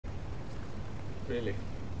Really?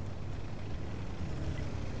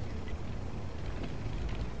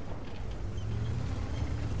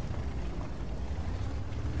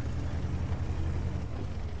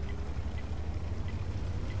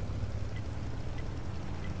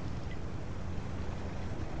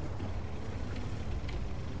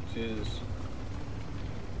 Jesus.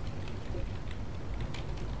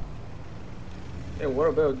 Hey, what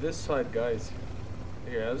about this side, guys?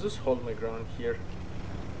 Yeah, I'll just hold my ground here.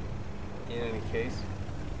 In any case.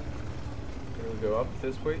 Can we go up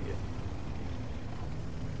this way? Yeah.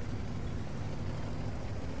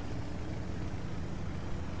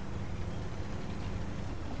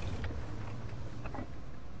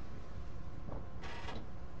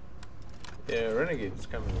 Yeah, Renegade is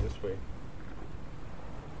coming this way.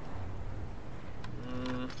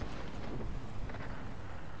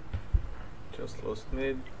 Just lost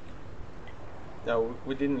mid. No,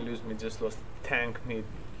 we didn't lose mid, just lost tank mid.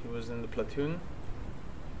 He was in the platoon.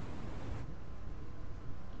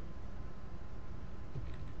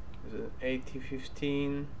 There's an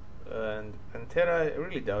AT-15 and Pantera. I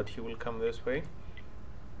really doubt he will come this way.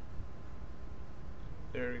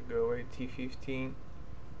 There you go, AT-15.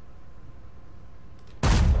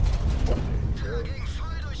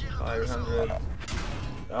 500.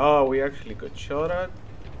 Oh, we actually got shot at?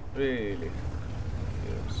 Really?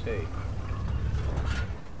 You don't say.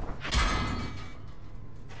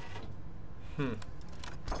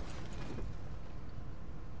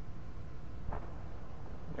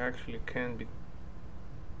 Actually can be.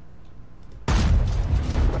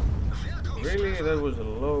 Really? That was a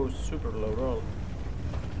low, super low roll.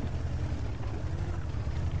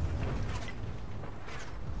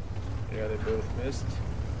 Yeah, they both missed.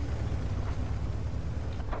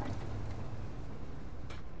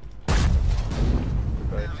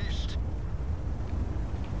 Right.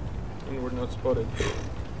 And we're not spotted.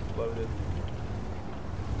 Loaded.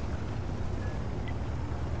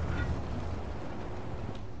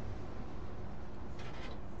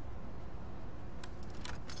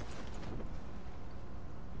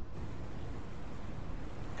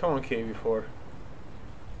 Come on, KV4. It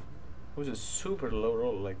was a super low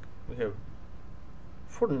roll, like we have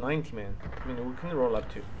 490, man. I mean, we can roll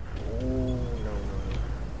up to. Oh, no.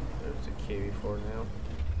 There's a KV4 now.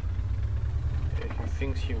 Yeah, he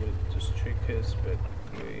thinks he will just trick us, but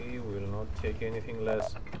we will not take anything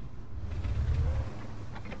less.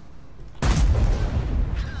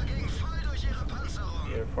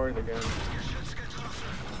 Yeah, fire the gun.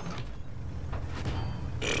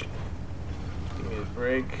 Give me a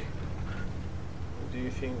break. Who do you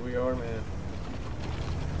think we are, man?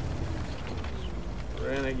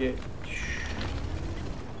 Renegade.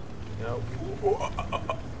 No.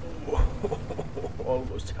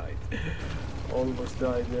 Almost died. Almost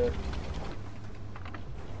died there.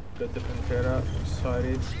 Got the Pantera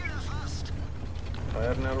sighted.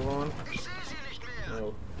 Fire another one.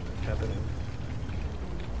 No, not happening.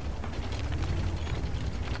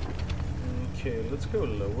 Okay, let's go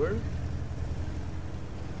lower.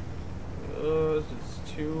 Oh, this is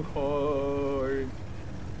too hard.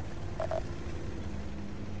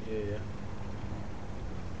 Yeah.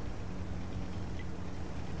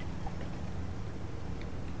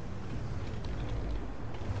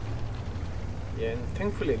 Yeah, and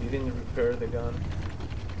thankfully I didn't repair the gun.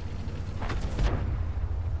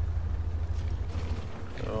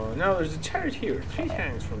 Oh, now there's a turret here. 3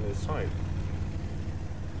 tanks from this side.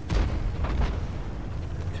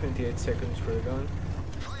 28 seconds for the gun.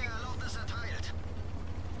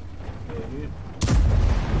 Yeah,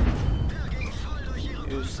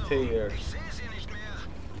 you stay here.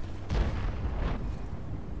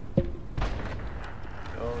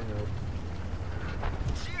 Oh no.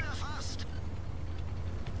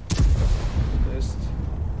 Missed.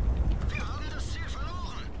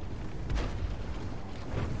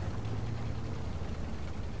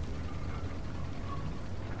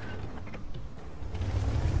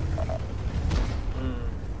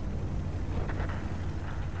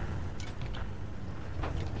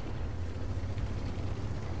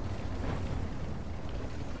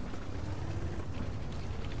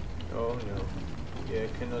 Oh no. Yeah, I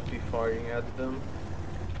cannot be firing at them.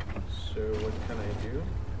 So what can I do?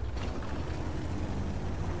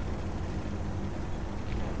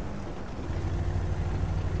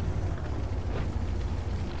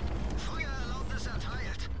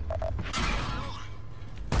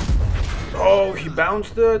 Oh, he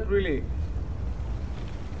bounced it? Really?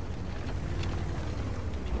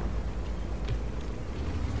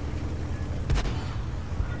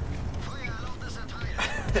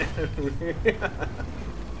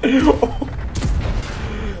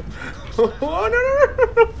 Oh, no.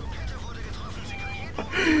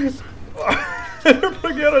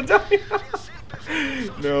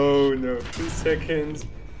 go. 2 seconds.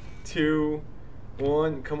 2,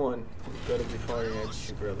 1. Come on. You've got to be firing at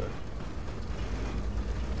you, brother.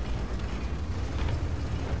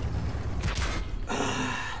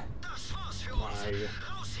 My.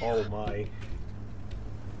 Oh my.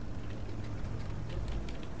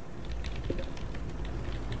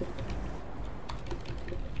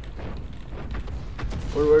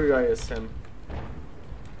 Where were you, ISM?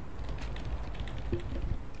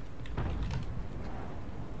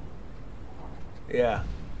 Yeah.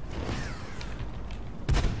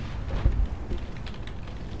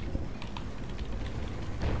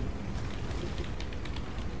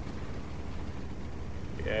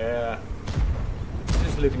 Yeah.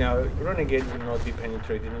 Just look now, Renegade will not be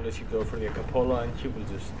penetrated unless you go for the Acapola, and he will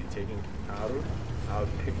just be taking out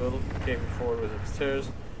Pickle. K4 was upstairs.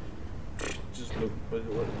 Just look,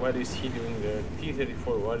 what is he doing there?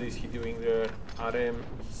 T-34, what is he doing there? RM,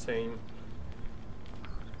 same.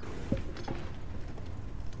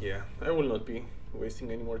 Yeah, I will not be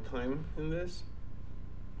wasting any more time in this.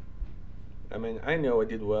 I mean, I know I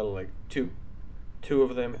did well, like two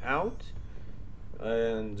of them out,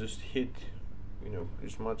 and just hit, you know,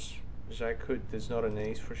 as much as I could. There's not an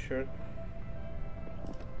ace for sure.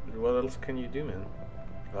 But what else can you do, man?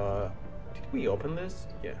 Did we open this?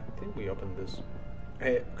 Yeah, I think we opened this.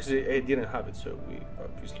 Because I didn't have it, so we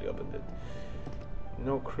obviously opened it.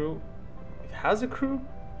 No crew. It has a crew?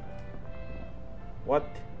 What?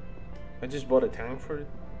 I just bought a tank for it?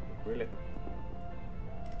 Really?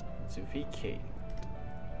 It's a VK.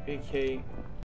 VK,